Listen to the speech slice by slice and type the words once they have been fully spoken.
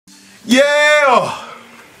Yeah!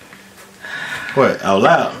 What? Out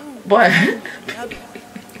loud? What?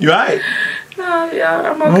 You alright? No,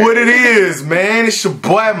 yeah, I'm okay. What it is, man? It's your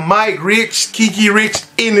boy Mike Rich, Kiki Rich,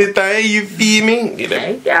 anything, you feel me? Get that.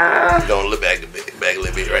 Hey, y'all. Don't look back a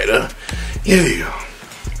little bit right there. Here you go.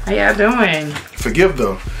 How y'all doing? Forgive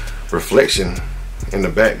the reflection in the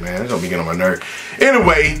back, man. It's gonna be getting on my nerve.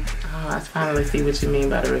 Anyway. Oh, I finally see what you mean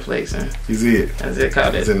by the reflection. You see it? That's it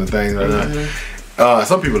called it. It's in the thing right there.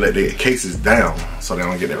 Some people let their cases down so they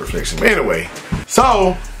don't get that reflection. But anyway,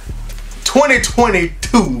 so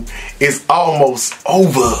 2022 is almost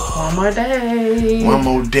over. One more day. One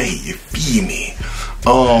more day, you feel me?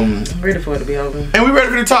 I'm ready for it to be over. And we ready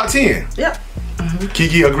for the top 10. Yep.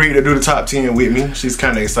 Kiki agreed to do the top 10 with me. She's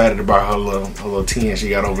kind of excited about her little 10 she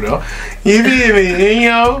got over there. You feel me? And, you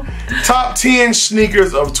know, top 10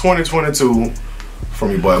 sneakers of 2022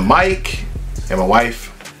 from your boy Mike and my wife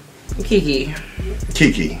Kiki.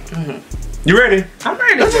 You ready? I'm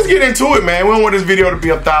ready. Let's just get into it, man. We don't want this video to be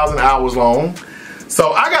 1,000 hours long.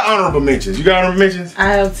 So I got honorable mentions. You got honorable mentions? I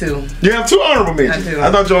have 2. You have 2 honorable mentions? I do. I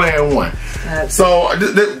thought you only had 1. So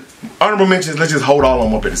honorable mentions, let's just hold all of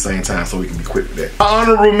them up at the same time so we can be quick with that.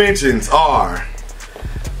 Honorable mentions are...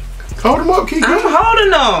 Hold them up, Kiki. I'm holding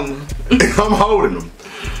them. I'm holding them.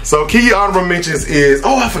 So Kiki honorable mentions is...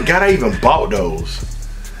 Oh, I forgot I even bought those.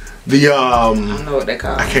 The I don't know what they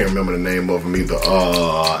call. I can't remember the name of them either.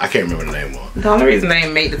 I can't remember the name of them. The only reason they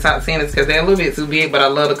ain't made the top 10 is because they're a little bit too big, but I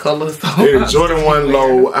love the colors. So Yeah, Jordan 1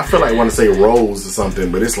 Low. I feel like I want to say Rose or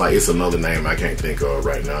something, but it's like it's another name I can't think of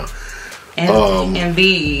right now. And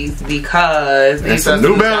these, because these some are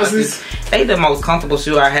New Balances. They the most comfortable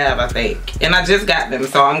shoe I have, I think. And I just got them,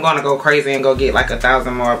 so I'm gonna go crazy and go get like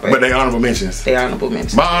 1,000 more. But they honorable mentions. They honorable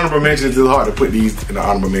mentions. My honorable mentions is hard to put these in the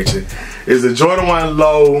honorable mention. Is the Jordan 1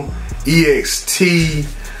 Low EXT.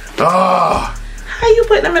 How you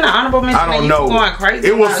put them in the honorable mention? I don't know. Going crazy.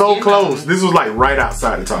 It was so close. This was like right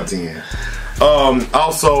outside the top 10.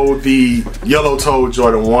 Also the yellow toe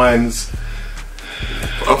Jordan 1s.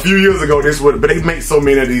 A few years ago, but they make so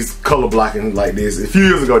many of these color blocking like this. A few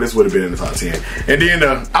years ago, this would have been in the top 10. And then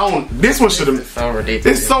this one should have. So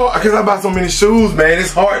ridiculous. It's so because I buy so many shoes, man.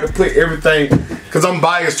 It's hard to put everything because I'm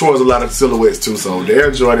biased towards a lot of silhouettes too. So the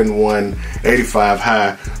Air Jordan 1 85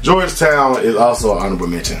 high Georgetown is also an honorable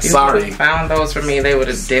mention. Sorry, if you found those for me, they would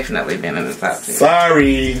have definitely been in the top 10.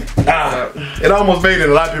 Sorry, it almost made it.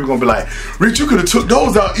 A lot of people gonna be like, "Rich, you could have took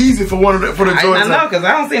those out easy for the Georgetown." I know because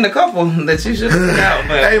I don't seen a couple that you should have took out.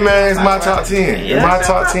 But hey man, it's my top 10. Yeah, it's my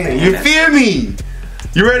top 10. You feel me?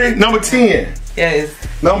 You ready? Number 10. Yes.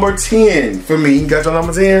 Number 10 for me. You got your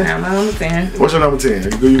number 10? I'm number 10. What's your number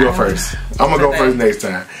 10? You go first. I'm gonna go first next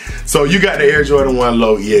time. So you got the Air Jordan 1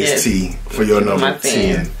 Low EXT for your number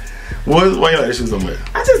 10. Why you like that shoe so much?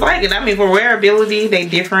 I just like it. I mean, for wearability, they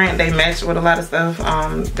different. They match with a lot of stuff.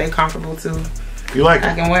 They comfortable too. You like it?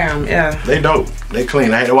 I can wear them, yeah. They dope. They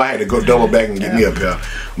clean. I had to go double back and get me a pair.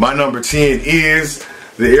 My number 10 is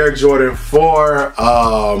the Air Jordan 4.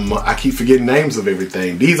 I keep forgetting names of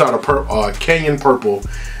everything. These are the Canyon Purple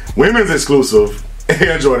women's exclusive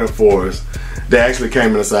Air Jordan 4s. They actually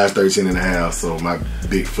came in a size 13.5, so my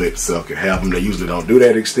big foot self could have them. They usually don't do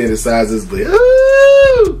that extended sizes, but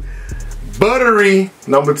ooh, buttery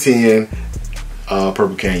number 10.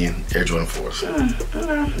 Purple Canyon Air Jordan 4s.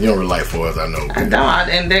 You don't really like 4s, I know. I don't,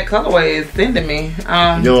 and that colorway is sending me.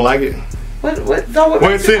 You don't like it? What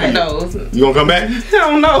makes you like those? You gonna come back? I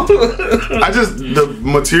don't know. The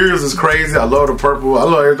materials is crazy. I love the purple. I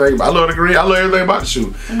love everything. I love the green. I love everything about the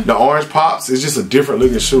shoe. The orange pops. It's just a different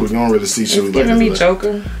looking shoe. You don't really see shoes like this. Giving me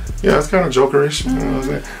Joker. Yeah, it's kind of Jokerish. You know what I'm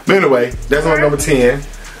saying? But anyway, that's my number 10.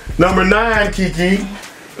 Number 9, Kiki.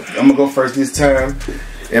 I'm gonna go first this time.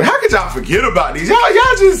 And how could y'all forget about these? Y'all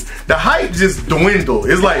just, the hype just dwindled.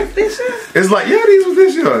 It's like, yeah, these was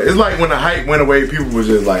this year. It's like when the hype went away, people was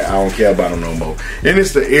just like, I don't care about them no more. And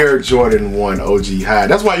it's the Air Jordan 1 OG High.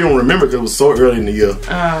 That's why you don't remember because it was so early in the year.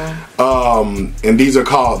 And these are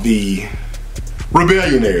called the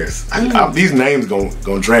Rebellionaires. These names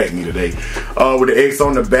gonna drag me today. With the X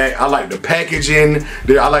on the back, I like the packaging.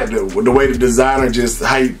 I like the way the designer just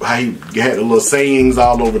how he had the little sayings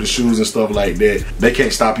all over the shoes and stuff like that. They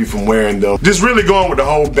can't stop you from wearing them. Just really going with the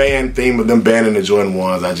whole band theme of them banning the Jordan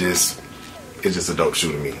 1s. It's just a dope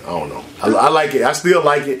shoe to me. I don't know. I like it. I still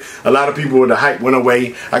like it. A lot of people, the hype went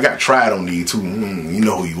away. I got tried on these too. You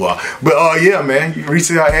know who you are. But yeah, man, you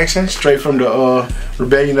retail action straight from the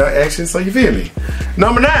Rebellion action. So you feel me?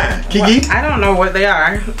 Number 9, Kiki. Well, I don't know what they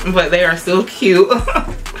are, but they are still cute.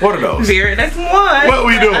 What are those? That's one. What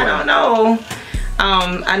we doing? I don't know.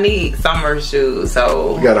 I need summer shoes,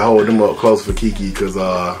 so we gotta hold them up close for Kiki because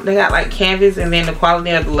they got like canvas, and then the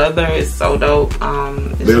quality of the leather is so dope.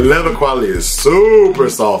 The leather quality is super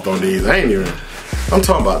soft on these. I'm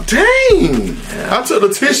talking about, dang! Yeah. I took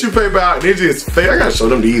the tissue paper out, they just fell. I gotta show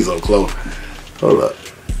them these up close. Hold up.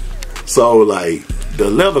 So like the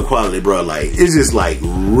leather quality, bro, like it's just like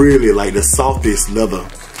really like the softest leather.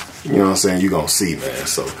 You know what I'm saying? You're gonna see, man.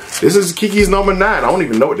 So this is Kiki's number 9. I don't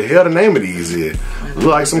even know what the hell the name of these is. Look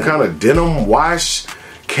like some kind of denim wash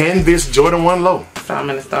canvas Jordan 1 low. So I'm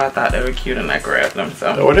in the store. I thought they were cute and I grabbed them.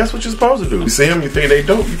 So well, that's what you're supposed to do. You see them, you think they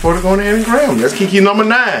dope, you supposed to go in there and grab them. That's Kiki number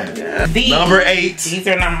 9. Yeah. Number 8. These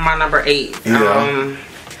are my number 8. Yeah.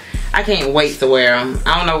 I can't wait to wear them.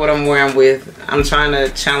 I don't know what I'm wearing with. I'm trying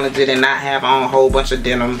to challenge it and not have on a whole bunch of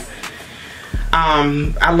denim.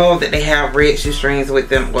 I love that they have red shoestrings with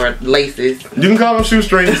them, or laces. You can call them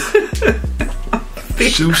shoestrings.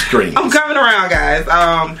 Shoestrings. I'm coming around, guys.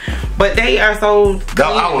 But they are so clean.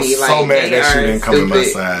 I was so mad that shoe didn't come in my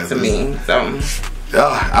size. To me, so.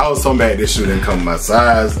 I was so mad this shoe didn't come in my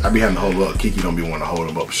size. I be having to hold up. Kiki don't be wanting to hold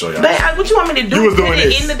them up and show y'all. But what you want me to do? You was doing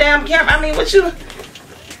this in the damn camera? I mean, what you?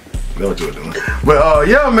 Know what you were doing. But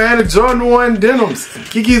yeah, man, the Jordan 1 denims.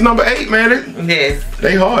 Kiki's number 8, man. Yes.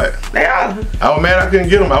 They hard. They are. I was mad I couldn't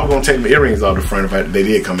get them. I was gonna take my earrings off the front if they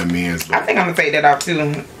did come in men's. I think I'm gonna take that off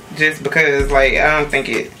too, just because like I don't think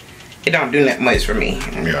it don't do that much for me.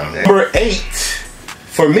 Yeah. Number 8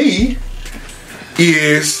 for me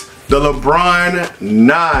is the LeBron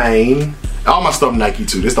 9. All my stuff Nike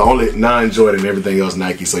too. This the only non-Jordan, everything else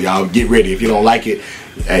Nike. So y'all get ready. If you don't like it,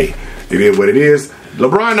 hey, it is what it is.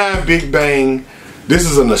 LeBron 9 Big Bang. This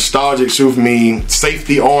is a nostalgic shoe for me.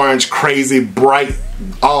 Safety orange, crazy, bright,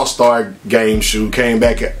 all-star game shoe. Came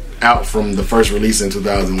back out from the first release in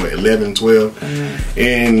 2011, 12.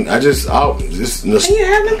 And I just you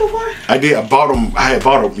had them before? I did. I bought them. I had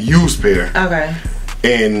bought a used pair. Okay.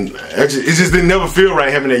 And it just didn't never feel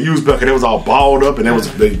right having that used pair because it was all balled up and it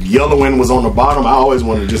was the yellow one was on the bottom. I always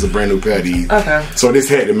wanted just a brand new pair of these. Okay. So this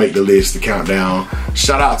had to make the list, the countdown.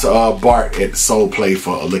 Shout out to Bart at Soul Play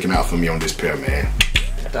for looking out for me on this pair, man.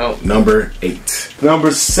 Dope. Number 8. Number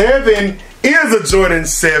 7 is a Jordan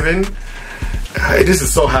 7. This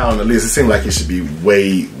is so high on the list. It seems like it should be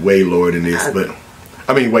way, way lower than this, but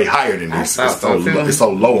I mean way higher than this. It's so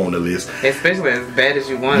low on the list. Especially as bad as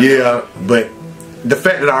you want. Yeah, but the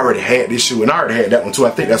fact that I already had this shoe and I already had that one too,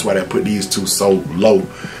 I think that's why they put these two so low,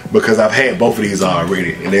 because I've had both of these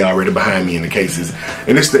already and they already behind me in the cases.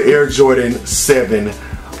 And it's the Air Jordan 7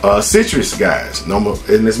 Citrus, guys.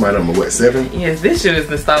 And this my number, what, 7? Yes, this shit is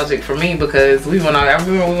nostalgic for me because I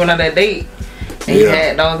remember we went on that date. And you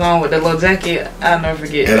had those on with the little jacket. I'll never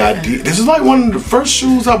forget. And I did. This is like one of the first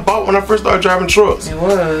shoes I bought when I first started driving trucks. It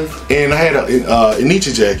was. And I had a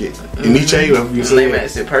Nietzsche jacket. Nietzsche, you say. And they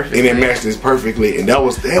matched it perfectly. And it matched it perfectly. And that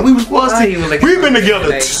was, we've been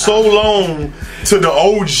together so long to the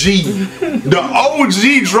OG. The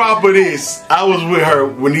OG drop of this. I was with her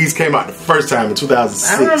when these came out the first time in 2006.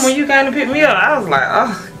 I remember when you came to pick me up. I was like,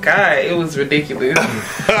 oh. God, it was ridiculous.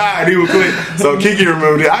 He was clean. So Kiki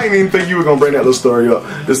removed it. I didn't even think you were gonna bring that little story up.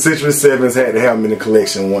 The Citrus 7s had to have them in the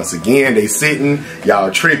collection once again. They sitting, y'all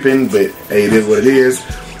tripping, but hey, it is what it is.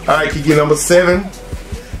 All right, Kiki, number 7.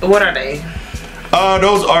 What are they?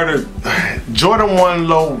 Those are the Jordan 1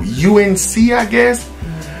 Low UNC, I guess.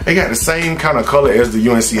 They got the same kind of color as the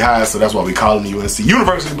UNC High, so that's why we call them the UNC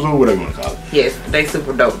University Blue, whatever you want to call it. Yes, they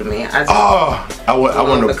super dope to me. I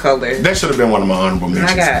wonder the color. That should have been one of my honorable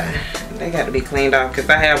mentions. They got to be cleaned off because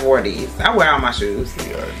I have wore these. I wear all my shoes.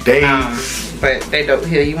 Yeah, but they dope.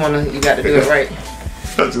 Here, you got to do it right.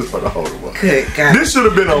 I just want to hold them up. Good God. This should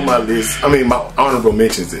have been on my list. I mean, my honorable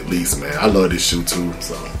mentions at least, man. I love this shoe too.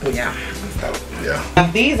 So yeah. Yeah.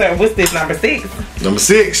 These are, what's this, number 6? Number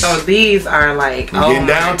 6. So these are like, oh getting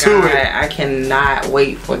down to it. I cannot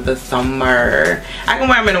wait for the summer. I can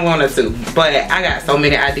wear them in a 1 or 2, but I got so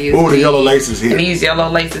many ideas. Oh, the yellow laces here. And these yellow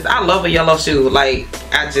laces. I love a yellow shoe. Like,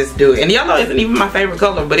 I just do it. And yellow isn't even my favorite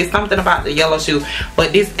color, but it's something about the yellow shoe.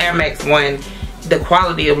 But this Air Max 1, the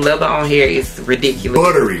quality of leather on here is ridiculous.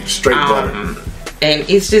 Buttery, straight butter. And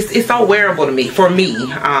it's so wearable to me, for me.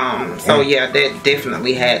 So yeah, that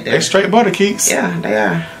definitely had that. They're straight butter Keeks. Yeah, they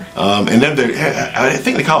are. And then I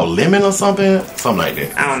think they call lemon or something like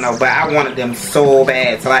that. I don't know, but I wanted them so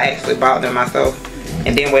bad, so I actually bought them myself,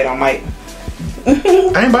 and then wait on Mike.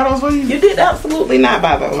 I ain't buy those for you? You did absolutely not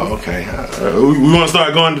buy those. Oh, okay. We want to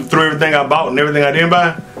start going through everything I bought and everything I didn't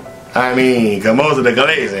buy? I mean, come on to the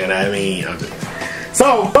glazing. I mean,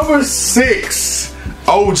 so number 6.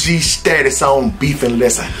 OG status on beef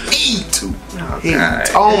unless I need to. Oh, God.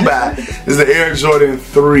 Talking about is the Air Jordan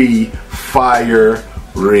 3 fire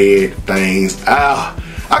red things.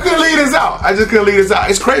 I couldn't leave this out. I just couldn't leave this out.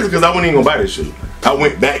 It's crazy because I wasn't even gonna buy this shoe. I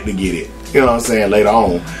went back to get it. You know what I'm saying? Later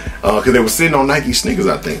on, because they were sitting on Nike sneakers.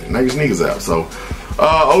 I think Nike sneakers out. So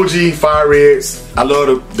OG fire reds. I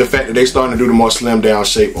love the fact that they starting to do the more slim down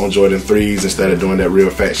shape on Jordan 3s instead of doing that real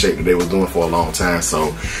fat shape that they was doing for a long time.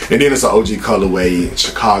 So, and then it's an OG colorway,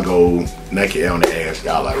 Chicago, Nike Air on the ash.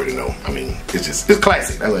 Y'all already know. I mean, it's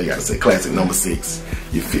classic. That's all you gotta say. Classic number 6.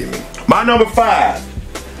 You feel me? My number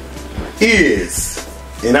 5 is,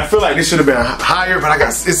 and I feel like this should have been higher, but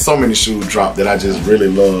it's so many shoes dropped that I just really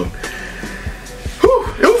love.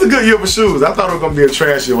 It was a good year for shoes. I thought it was going to be a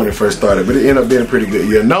trash year when it first started, but it ended up being a pretty good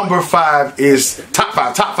year. Number 5 is top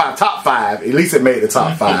five. At least it made the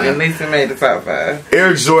top 5. At least it made the top 5.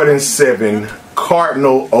 Air Jordan 7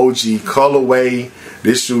 Cardinal OG colorway.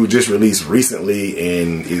 This shoe just released recently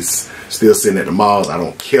and is still sitting at the malls. I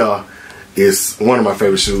don't care. It's one of my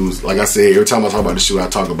favorite shoes. Like I said, every time I talk about the shoe, I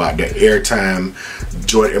talk about the Airtime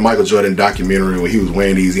Michael Jordan documentary when he was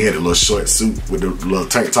wearing these. He had a little short suit with the little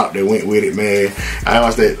tank top that went with it, man. I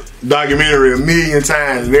watched that documentary a million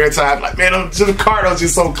times, and every time, like, man, the Cardinals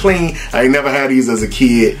just so clean. I ain't never had these as a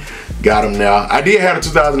kid. Got them now. I did have a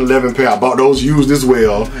 2011 pair. I bought those used as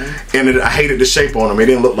well, and I hated the shape on them. It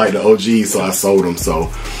didn't look like the OG, so I sold them. So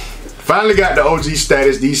finally got the OG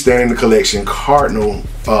status. These staying in the collection. Cardinal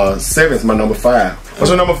 7 is my number 5. What's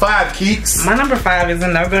your number 5, Keeks? My number 5 is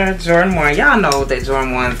another Jordan 1. Y'all know that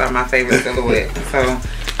Jordan 1s are my favorite silhouette. So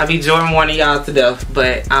I be Jordan 1 of y'all to death.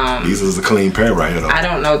 But these is a clean pair right here, though. I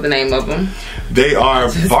don't know the name of them. They are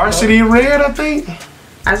varsity red, I think.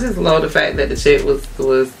 I just love the fact that the shit was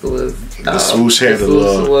the swoosh had the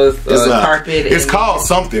love. Was carpet. It's called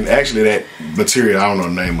something actually. That material, I don't know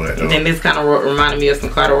the name of it though. And then this kind of reminded me of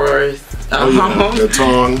some corduroys. The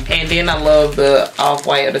tongue. And then I love the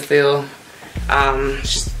off-white of the seal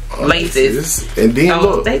laces. And then so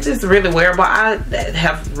look, they just really wearable. I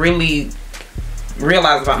have really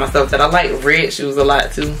realized about myself that I like red shoes a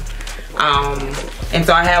lot too. And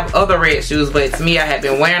so I have other red shoes, but to me I had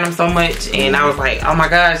been wearing them so much, and I was like, oh my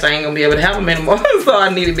gosh, I ain't gonna be able to have them anymore. So I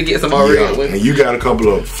needed to get some more red ones. And you got a couple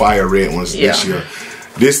of fire red ones this year.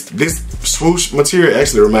 This swoosh material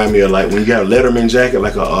actually remind me of like when you got a Letterman jacket,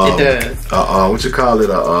 like a it does. What you call it,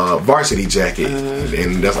 a varsity jacket,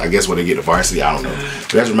 and that's I guess where they get the varsity. I don't know.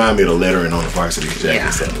 But that's remind me of the lettering on the varsity jacket. Yeah,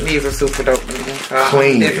 so. These are super dope.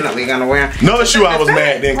 Clean. Definitely gonna wear them. Another shoe I was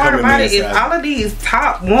mad didn't come in there. Is all of these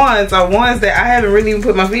top ones are ones that I haven't really even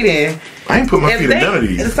put my feet in. I ain't put my feet in none of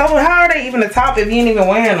these. So how are they even the top if you ain't even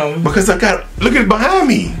wearing them? Because I got look at it behind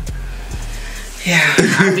me. Yeah,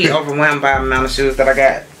 I'd be overwhelmed by the amount of shoes that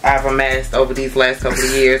I've amassed over these last couple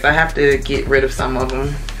of years. I have to get rid of some of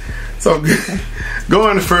them. So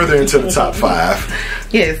going further into the top 5.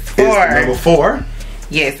 Yes, 4. Number 4.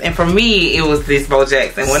 Yes, and for me it was this Bo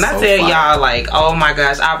Jackson. When I tell y'all, like, oh my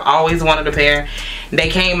gosh, I've always wanted a pair. They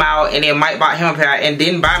came out and then Mike bought him a pair and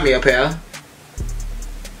didn't buy me a pair.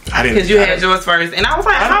 I didn't. Because you had yours first, and I was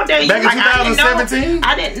like, "How dare you?" Back in 2017,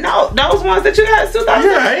 I didn't know those ones that you had.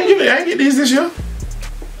 2017. Yeah, I ain't get these this year.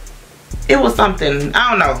 It was something. I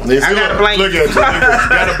don't know. I gotta blame. Look at you.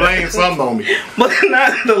 Gotta blame something on me. But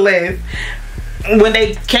nonetheless, when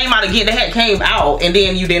they came out again, they came out, and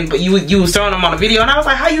then you didn't. But you was showing them on the video, and I was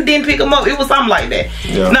like, "How you didn't pick them up?" It was something like that.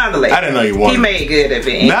 Yeah. Nonetheless, I didn't know you wanted. He made good at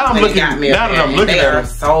it. Now I'm looking. Now that I'm looking at them, they are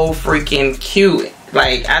so freaking cute.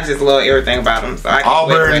 Like, I just love everything about them. So I can't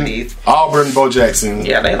wait to wear these. Auburn Bo Jackson.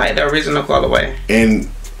 Yeah, they like the original colorway. And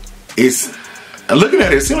it's looking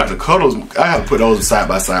at it, it seems like the colors. I have to put those side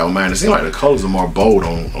by side on mine. It seems like the colors are more bold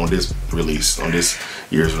on this release, on this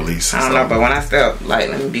year's release. I don't know, but when I step, like,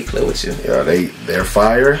 let me be clear with you. Yeah, they're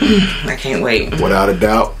fire. I can't wait. Without a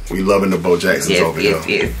doubt, we loving the Bo Jacksons over here.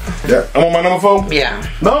 Yes. Yeah, I'm on my number 4. Yeah.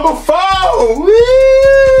 Number 4. Woo! We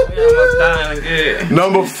almost done. Good.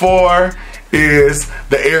 Number 4 is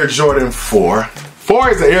the Air Jordan 4. 4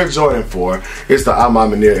 is the Air Jordan 4. It's the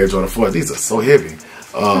Amamanier Air Jordan 4. These are so heavy.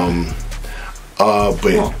 But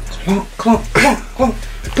clunk,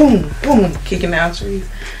 boom, boom, kicking down trees.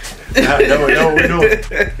 That's what we're doing.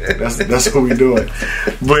 That's what we're doing.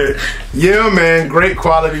 But yeah, man, great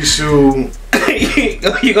quality shoe.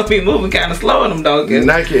 You're gonna be moving kind of slow in them, dog.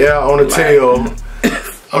 Nike Air on the tail.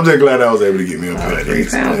 I'm just glad I was able to get me a pair of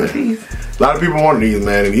these. A lot of people want these,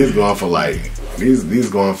 man, and these going for like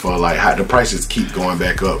the prices keep going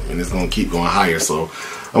back up, and it's gonna keep going higher. So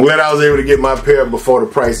I'm glad I was able to get my pair before the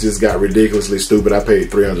price just got ridiculously stupid. I paid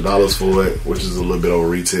 $300 for it, which is a little bit over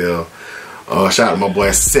retail. Shout out to my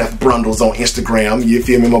boy Seth Brundles on Instagram. You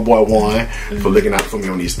feel me? My boy Juan for looking out for me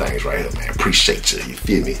on these things right here, man. Appreciate you. You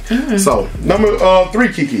feel me? So number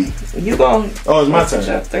 3, Kiki. You go. Oh, it's my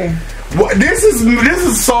turn. Well, this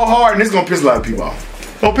is so hard, and this is gonna piss a lot of people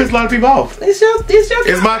off. Gonna piss a lot of people off.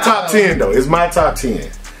 It's my top 10 though. It's my top 10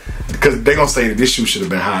 because they're gonna say that this shoe should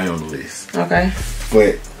have been high on the list. Okay.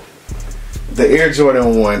 But the Air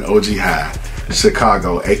Jordan 1 OG High,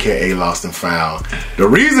 Chicago, aka Lost and Found. The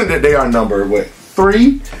reason that they are number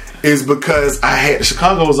 3 is because I had the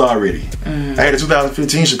Chicago's already. I had the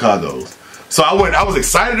 2015 Chicago's. So I was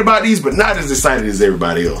excited about these, but not as excited as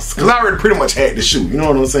everybody else. Because I already pretty much had the shoe. You know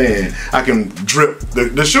what I'm saying? I can drip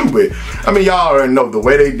the shoe, but I mean, y'all already know the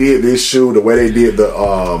way they did this shoe, the way they did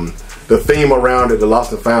the theme around it, the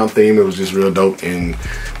Lost and Found theme, it was just real dope. And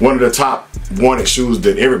one of the top wanted shoes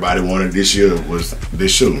that everybody wanted this year was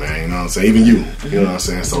this shoe, man. You know what I'm saying? Even you know what I'm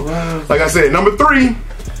saying? So, like I said, number 3.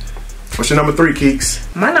 What's your number 3,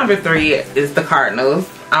 Keeks? My number 3 is the Cardinals.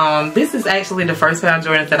 This is actually the first pair of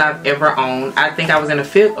Jordans that I've ever owned. I think I was in the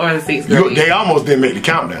 5th or the 6th grade. They almost didn't make the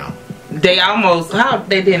countdown. They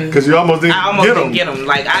didn't. Because you almost didn't get them.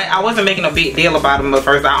 Like, I wasn't making a big deal about them at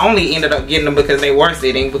first. I only ended up getting them because they were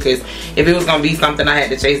sitting. Because if it was going to be something I had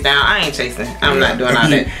to chase down, I ain't chasing. I'm not doing all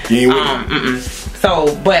that.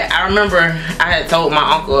 So, but I remember I had told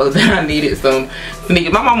my uncle that I needed some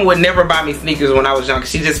sneakers. My mama would never buy me sneakers when I was young.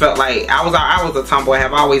 She just felt like I was a tomboy,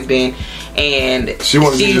 have always been. And she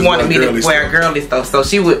wanted me to wear girly stuff. So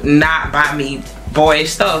she would not buy me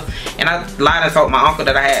boyish stuff, and I lied and told my uncle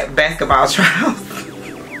that I had basketball trials.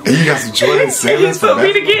 And you got some Jordan 7s. He told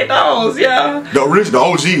me to get those, yeah. The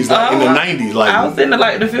OGs, like in the 90s. Like, I was in the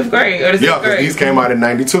 5th grade or the 6th grade. Yeah, because these came out in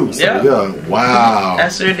 92. So, yeah. Wow. I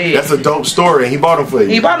sure did. That's a dope story, and he bought them for you.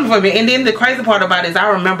 He bought them for me. And then the crazy part about it is I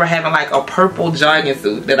remember having like a purple jogging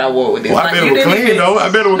suit that I wore with this. Well, I bet it was clean, though. I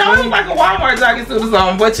bet it was clean. No, it was like a Walmart jogging suit or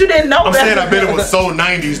something, but you didn't know I'm saying I bet it was so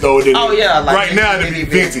 90s, though. That like right now, it'd be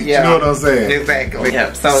vintage. You know what I'm saying? Exactly.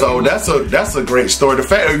 Yeah. So that's a great story. The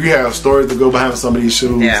fact that you have stories to go behind some of these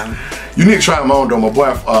shoes. Yeah. You need to try them on though. My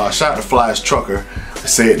boy, shout out to Fly's Trucker,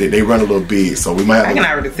 said that they run a little big, so we might have. I can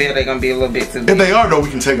already tell they're gonna be a little bit too big. If they are though, we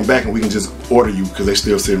can take them back and we can just order you because they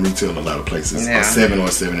still sit retail in a lot of places. Yeah. A 7 or a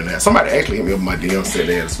 7.5. Somebody actually hit me up in my DM said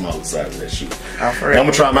they had a smaller size of that shoe. Oh, for real? I'm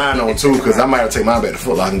gonna try mine on too because I might have to take mine back to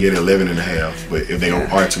Foot Locker and get 11.5. But if they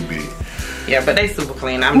are too big. Yeah, but they super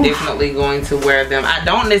clean. I'm definitely going to wear them. I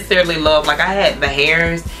don't necessarily love, like I had the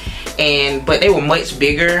hairs, but they were much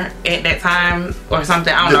bigger at that time or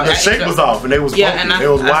something. I don't know. The shape was off and they was and it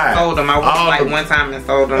was wide. I sold them. I went like one time and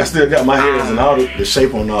sold them. I still got my hairs and all the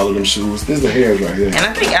shape on all of them shoes. There's the hairs right here. And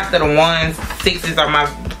I think after the 1s, 6s are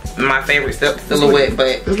my favorite silhouette.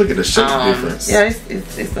 But let's look at the shape difference. Yeah,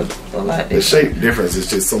 it's a lot different. The shape difference is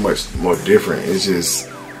just so much more different. It's just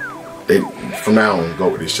from now on go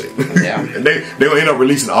with this shape. Yeah. And they gonna end up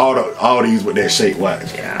releasing all these with that shape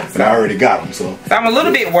watch. Yeah. But I already got them, so I'm a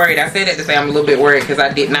little bit worried. I said that to say I'm a little bit worried because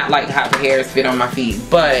I did not like how the hairs fit on my feet.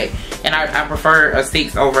 And I prefer a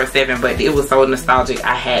 6 over a 7, but it was so nostalgic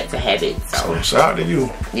I had to have it. So shout out to you.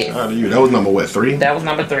 Yes. Shout out to you. That was number 3? That was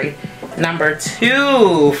number 3. Number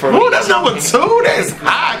 2 for me. Oh, that's number 2. That's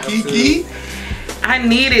high, Kiki. I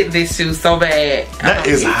needed this shoe so bad. That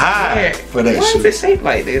is high for that shoe. Why is it shaped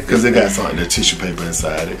like this? Because it got something, the tissue paper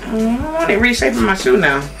inside it. I want it reshaping my shoe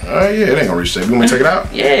now. Oh yeah, it ain't gonna reshape. You want me to check it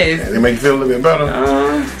out? Yes. It make you feel a little bit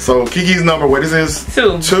better. So Kiki's number, what is this?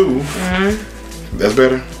 2. 2. That's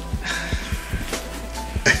better.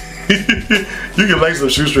 You can lace some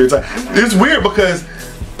shoestrings. It's weird because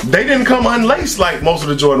they didn't come unlaced like most of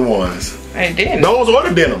the Jordan 1s. They didn't. Those are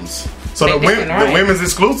the denims. So the women's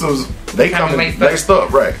exclusives, they come laced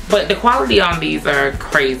up, right? But the quality on these are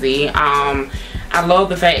crazy. I love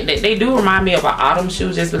the fact that they do remind me of an autumn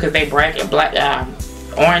shoe just because they bracket black,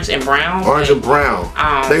 orange and brown. Orange and brown.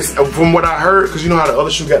 From what I heard, because you know how the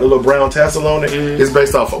other shoe got the little brown tassel on it, it's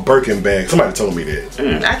based off a Birkin bag. Somebody told me that.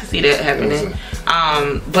 I can see that happening.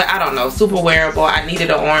 But I don't know, super wearable. I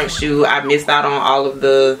needed an orange shoe. I missed out on all of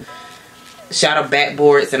the shadow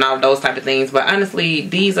backboards and all of those type of things, but honestly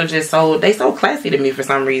these are just so classy to me for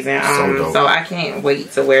some reason. So I can't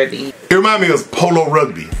wait to wear these. It reminds me of polo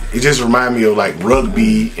rugby. It just reminds me of like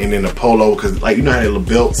rugby and then the polo, because like you know how they little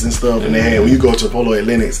belts and stuff and they had, when you go to polo at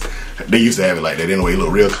Lennox, they used to have it like that anyway. It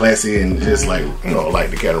look real classy and just like, you know, like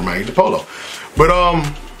the cat remind you of the polo. But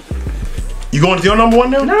you going to your number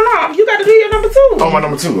 1 now? No, you got to do your number 2. Oh, my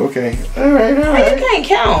number 2. Okay. All right. You can't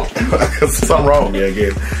count. Something wrong, yeah, I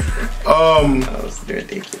guess. That's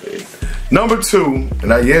ridiculous. Number 2,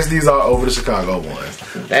 and yes, these are over the Chicago ones.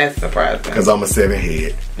 That's surprising. Because I'm a 7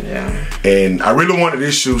 head. Yeah. And I really wanted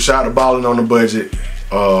this shoe. Shout out to Ballin' on the Budget.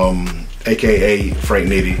 aka Frank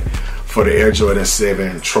Nitty, for the Air Jordan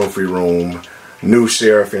 7 trophy room, new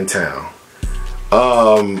sheriff in town.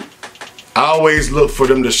 I always look for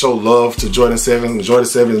them to show love to Jordan 7. Jordan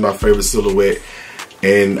 7 is my favorite silhouette,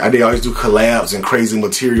 and they always do collabs and crazy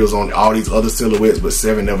materials on all these other silhouettes, but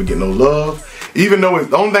 7 never get no love. Even though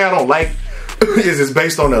the only thing I don't like is it's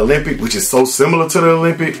based on the Olympic, which is so similar to the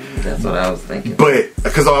Olympic. That's what I was thinking. But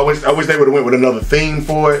because I wish they would have went with another theme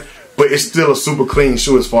for it. But it's still a super clean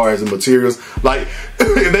shoe as far as the materials. Like,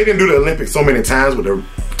 if they didn't do the Olympics so many times with the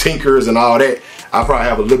tinkers and all that, I probably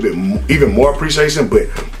have a little bit even more appreciation. But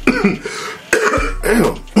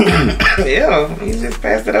yeah, you just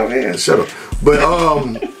passed it over here. Shut up. But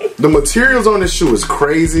the materials on this shoe is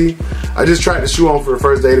crazy. I just tried the shoe on for the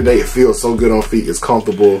first day today. It feels so good on feet. It's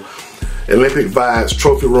comfortable. Olympic vibes,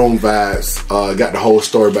 trophy room vibes. Got the whole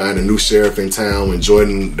story behind the new sheriff in town. When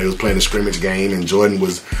Jordan, they was playing the scrimmage game, and Jordan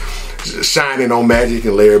was shining on Magic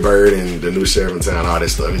and Larry Bird and the new sheriff in town. All that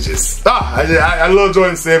stuff. It's just I love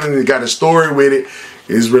Jordan 7. It got a story with it.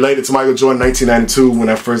 It's related to Michael Jordan 1992 when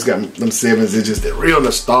I first got them 7s. It's just a real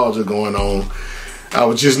nostalgia going on. I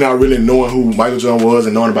was just not really knowing who Michael Jordan was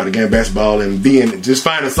and knowing about the game of basketball and being just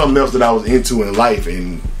finding something else that I was into in life.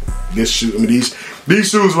 And this shoe, I mean these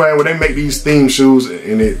shoes, man, when they make these theme shoes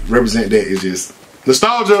and it represent that, it's just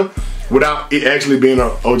nostalgia without it actually being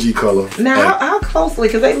an OG color. Now, how closely?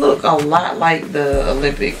 Because they look a lot like the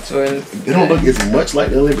Olympic Jordans. They don't look as much like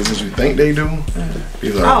the Olympics as you think they do.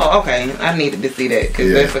 Oh, okay. I needed to see that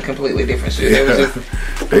because that's a completely different shoe. They was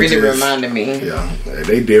just really reminding me. Yeah,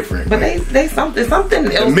 they different. But they something else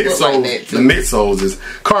look like that too. The midsoles is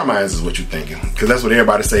Carmine's is what you're thinking, because that's what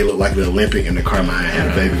everybody say look like the Olympic and the Carmine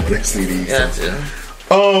and the baby when they see these. Gotcha.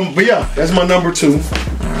 But yeah, that's my number 2.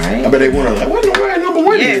 Alright. I bet they wonder like, what number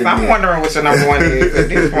 1 is? Yes, I'm wondering what your number 1 is at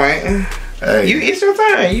this point. Hey. It's your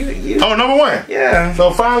turn. You. Oh, number 1. Yeah.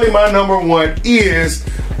 So finally, my number 1 is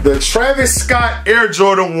the Travis Scott Air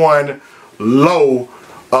Jordan 1 Low.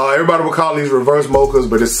 Everybody would call these reverse mochas,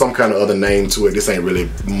 but it's some kind of other name to it. This ain't really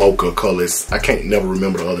mocha colors. I can't never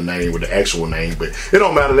remember the other name with the actual name, but it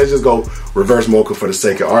don't matter. Let's just go reverse mocha for the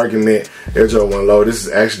sake of argument. Air Jordan 1 Low. This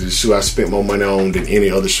is actually the shoe I spent more money on than any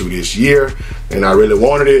other shoe this year, and I really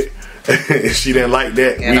wanted it. She didn't like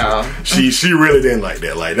that. She really didn't like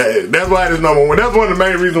that. Like that's why it's number 1. That's one of the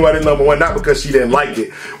main reasons why it's number 1. Not because she didn't like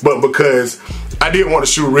it, but because I did want the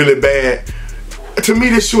shoe really bad. To me,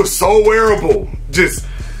 this shoe is so wearable. Just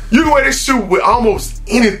you can wear this shoe with almost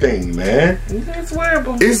anything, man. It's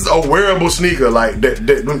wearable. It's a wearable sneaker. Like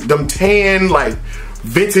them tan, like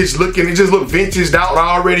vintage looking. It just look vintaged out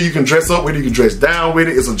already. You can dress up with it. You can dress down with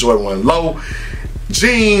it. It's a Jordan 1 Low.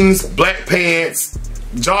 Jeans, black pants,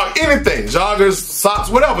 anything, joggers, socks,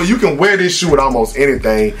 whatever. You can wear this shoe with almost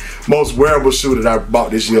anything. Most wearable shoe that I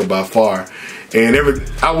bought this year by far. And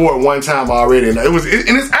I wore it one time already, and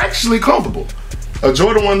it's actually comfortable. A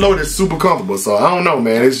Jordan 1 Low that's super comfortable. So I don't know,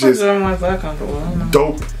 man. It's just Jordan 1s are comfortable. I don't know.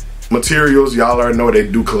 Dope materials. Y'all already know they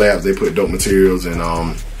do collabs. They put dope materials, and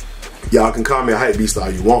y'all can call me a hype beast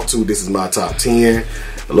all you want to. This is my top 10.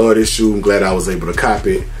 I love this shoe. I'm glad I was able to cop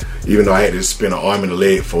it, even though I had to spend an arm and a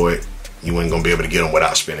leg for it. You weren't gonna be able to get them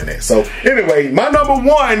without spending that. So anyway, my number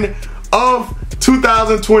 1 of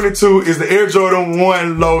 2022 is the Air Jordan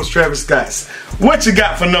 1 Lows Travis Scott's. What you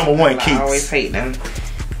got for number 1, Keith? I always hate them.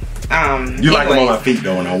 You like them on my feet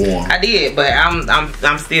though when I wore them. I did, but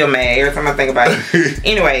I'm still mad every time I think about it.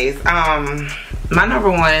 Anyways, my number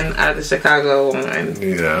 1 out of the Chicago one.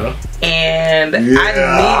 Yeah. And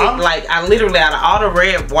I literally out of all the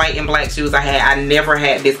red, white, and black shoes I had, I never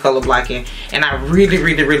had this color blocking, and I really,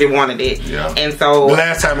 really, really wanted it. Yeah. And so the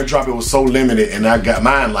last time it dropped, it was so limited, and I got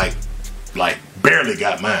mine like barely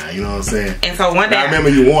got mine. You know what I'm saying? And so one day I remember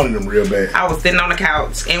you wanted them real bad. I was sitting on the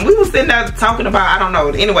couch, and we were sitting there talking about, I don't know.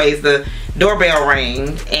 Anyways, the doorbell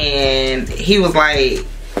rang, and he was like,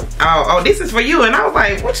 oh, this is for you. And I was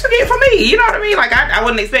like, what you get for me? You know what I mean? Like, I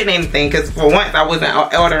wasn't expecting anything, because for once I wasn't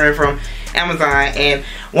ordering from Amazon. And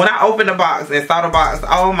when I opened the box and saw the box,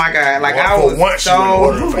 oh my God, like I was you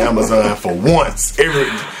ordering from Amazon for once.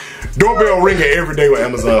 Doorbell ringing every day with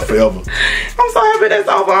Amazon forever. I'm so happy that's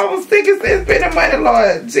over. I was sick of spending money,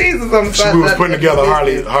 Lord Jesus. I'm so we was putting together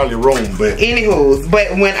Harley room, but anywho's.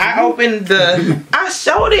 But when I opened I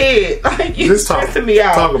showed it. Like, you stressing me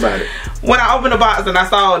out. Talk about it. When I opened the box and I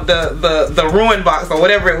saw the ruined box or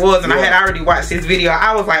whatever it was, and I had already watched this video,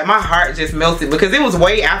 I was like, my heart just melted, because it was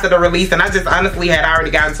way after the release, and I just honestly had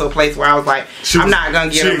already gotten to a place where I was like, I'm not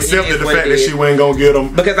gonna get them. She accepted the fact that she wasn't gonna get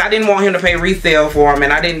them, because I didn't want him to pay resale for them,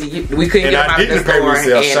 and we couldn't get them out of the store,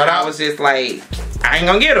 and I was just like, I ain't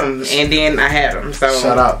gonna get them, and then I had them. So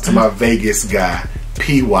shout out to my Vegas guy,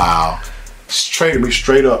 P. Wow. traded me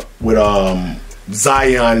straight up with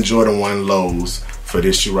Zion Jordan 1 lows for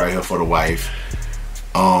this shoe right here for the wife.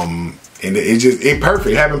 And it perfect.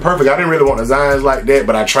 It happened perfect. I didn't really want the Zions like that,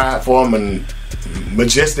 but I tried for them, and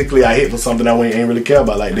majestically I hit for something I ain't really care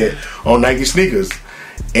about like that on Nike sneakers.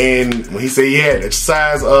 And when he said he had a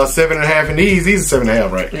size 7.5 in these are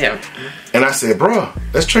 7.5, right? Yeah. And I said, bro,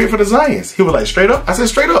 let's trade for the Zions. He was like, straight up? I said,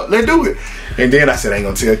 straight up, let's do it. And then I said, I ain't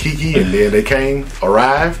gonna tell Kiki. And then they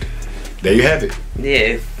arrived. There you have it.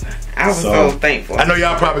 Yes. I was so thankful. I know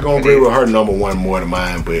y'all probably gonna agree with her number 1 more than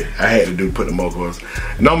mine, but I had to put the Mocos.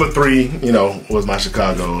 Number 3, you know, was my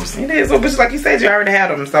Chicago's. It is, but like you said, you already had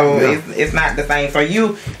them, so it's not the same for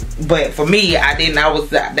you. But for me, I didn't.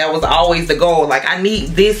 That was always the goal. Like, I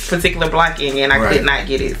need this particular blocking, and I could not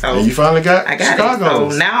get it. So and you finally got it.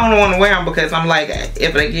 Chicago's. So now I don't want to wear them because I'm like,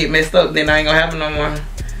 if they get messed up, then I ain't gonna have them no more.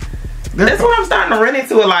 That's what I'm starting to run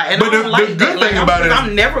into a lot. And but the good thing about it,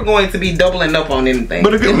 I'm never going to be doubling up on anything.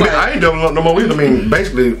 But I ain't doubling up no more either. I mean,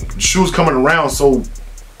 basically, shoes coming around, so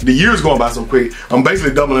the years going by so quick, I'm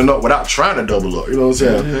basically doubling up without trying to double up. You know what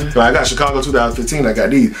I'm saying? So I got Chicago 2015, I got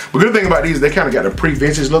these. But the good thing about these, they kind of got a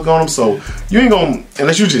pre-vintage look on them, so you ain't gonna,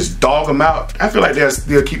 unless you just dog them out, I feel like they'll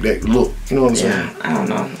still keep that look. You know what I'm saying? I don't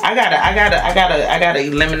know. I gotta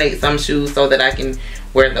eliminate some shoes so that I can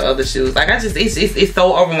wear the other shoes. Like, it's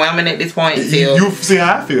so overwhelming at this point. You see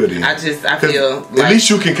how I feel then. I feel like, at least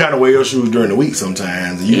you can kind of wear your shoes during the week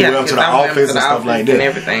sometimes. You wear them to the office and stuff like that. And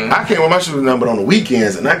everything. I can't wear my shoes numbered on the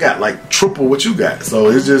weekends, and I got like triple what you got. So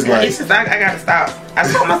it's just like, it's just I gotta stop. I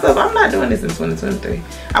told myself I'm not doing this in 2023.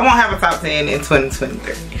 I won't have a top 10 in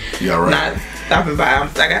 2023. Yeah, right. Not stopping by.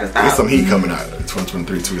 I gotta stop. There's some heat coming out in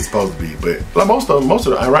 2023 too. It's supposed to be, but like most of them,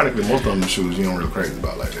 ironically, most of them shoes you don't really crazy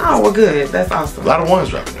about like that. Oh well, good. That's awesome. A lot of ones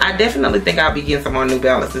dropping. I definitely think I'll be getting some more New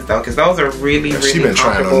Balances though, because those are really she been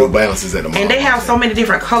trying on New Balances at the moment, and they have so many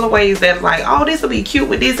different colorways that like, oh, this will be cute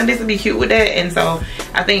with this and this will be cute with that, and so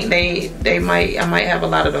I think I might have a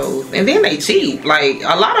lot of those, and then they cheap. Like,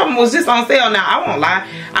 a lot of them was just on sale. Now I won't lie,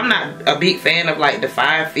 I'm not a big fan of like the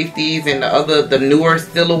 550s and the newer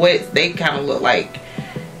silhouettes. They kind of look like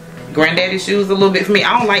granddaddy shoes a little bit for me.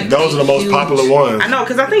 I don't like those are the most popular ones. I know,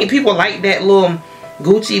 because I think people like that little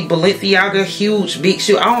Gucci Balenciaga huge big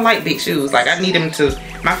shoe. I don't like big shoes. Like, I need them to,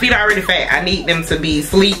 my feet are already fat. I need them to be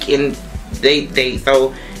sleek, and they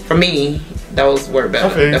so for me those work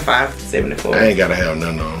better. Okay. The 574. I ain't gotta have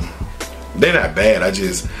none of them. They're not bad.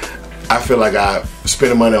 I feel like I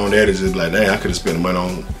spending money on that is just like, dang, I could have spent the money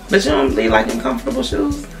on. But you don't be liking comfortable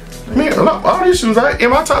shoes? Man, all these shoes in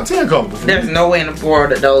my top 10 comfortable. There's no way in the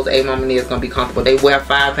world that those A Mama is gonna be comfortable. They wear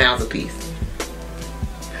 5 pounds a piece.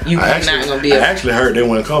 I actually heard they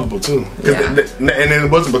weren't comfortable too. Yeah. And it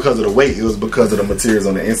wasn't because of the weight. It was because of the materials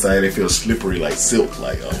on the inside. They feel slippery like silk.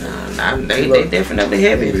 Like they definitely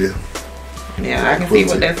heavy. Yeah, I can see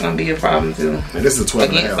what that's gonna be a problem too. And this is 12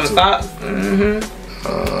 and a half some socks.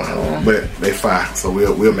 But they fine, so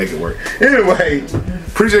we'll make it work. Anyway,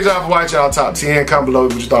 appreciate y'all for watching our top 10. Comment below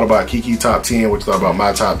what you thought about Kiki top 10, what you thought about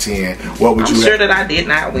my top 10. What would I'm sure that I did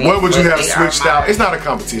not win. What would you have switched out? It's not a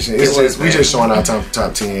competition. It's just we just showing our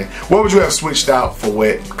top 10. What would you have switched out for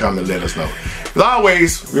what? Comment, let us know. As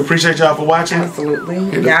always, we appreciate y'all for watching. Absolutely.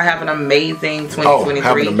 Y'all have an amazing 2023.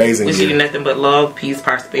 Have an amazing year. Wish you nothing but love, peace,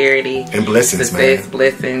 prosperity, and blessings, success,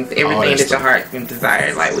 blessings, everything that your heart can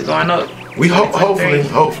desire. Like, we're going up. We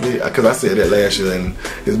hopefully, because I said that last year and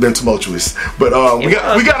it's been tumultuous. But we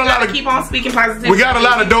got a lot of keep on speaking positivity. We got a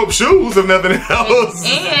lot of dope shoes, if nothing else.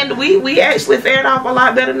 And we actually fared off a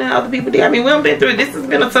lot better than other people did. I mean, we haven't been through it. This has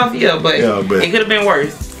been a tough year, but it could have been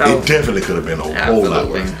worse. So. It definitely could have been a whole lot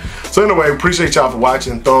worse. So anyway, appreciate y'all for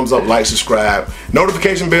watching. Thumbs up, like, subscribe,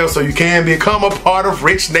 notification bell so you can become a part of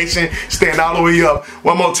Rich Nation. Stand all the way up.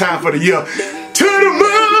 One more time for the year. To the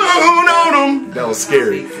moon on them. That was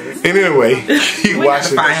scary. And anyway, keep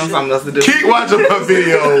watching. Keep watching my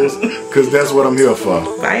videos, because that's what I'm here for.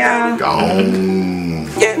 Bye, y'all. Gone.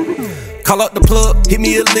 Call up the plug, hit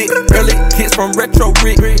me a lick. Early hits from Retro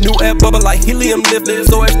Rick. New air bubble like helium lift.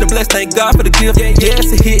 So extra blessed, thank God for the gift. Yeah,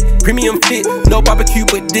 it's a hit, premium fit. No barbecue,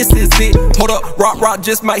 but this is it. Hold up, rock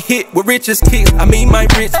just might hit with richest kicks. I mean my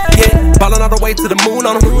rich, yeah. Ballin' all the way to the moon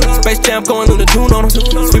on them. Space Jam going on the tune on them.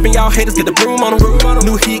 Sweeping y'all haters, get the broom on them.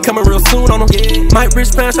 New heat coming real soon on them. My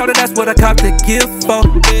rich fan shouted, that's what I caught the gift for.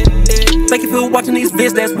 Thank you for watching these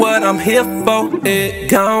vids, that's what I'm here for.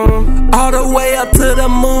 Gone all the way up to the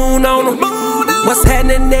moon on them. What's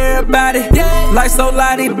happening, everybody? Like so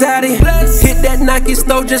lottie-dottie. Hit that Nike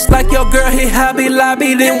store just like your girl hit Hobby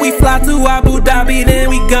Lobby. Then we fly to Abu Dhabi, then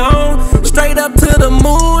we gone straight up to the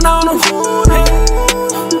moon on them.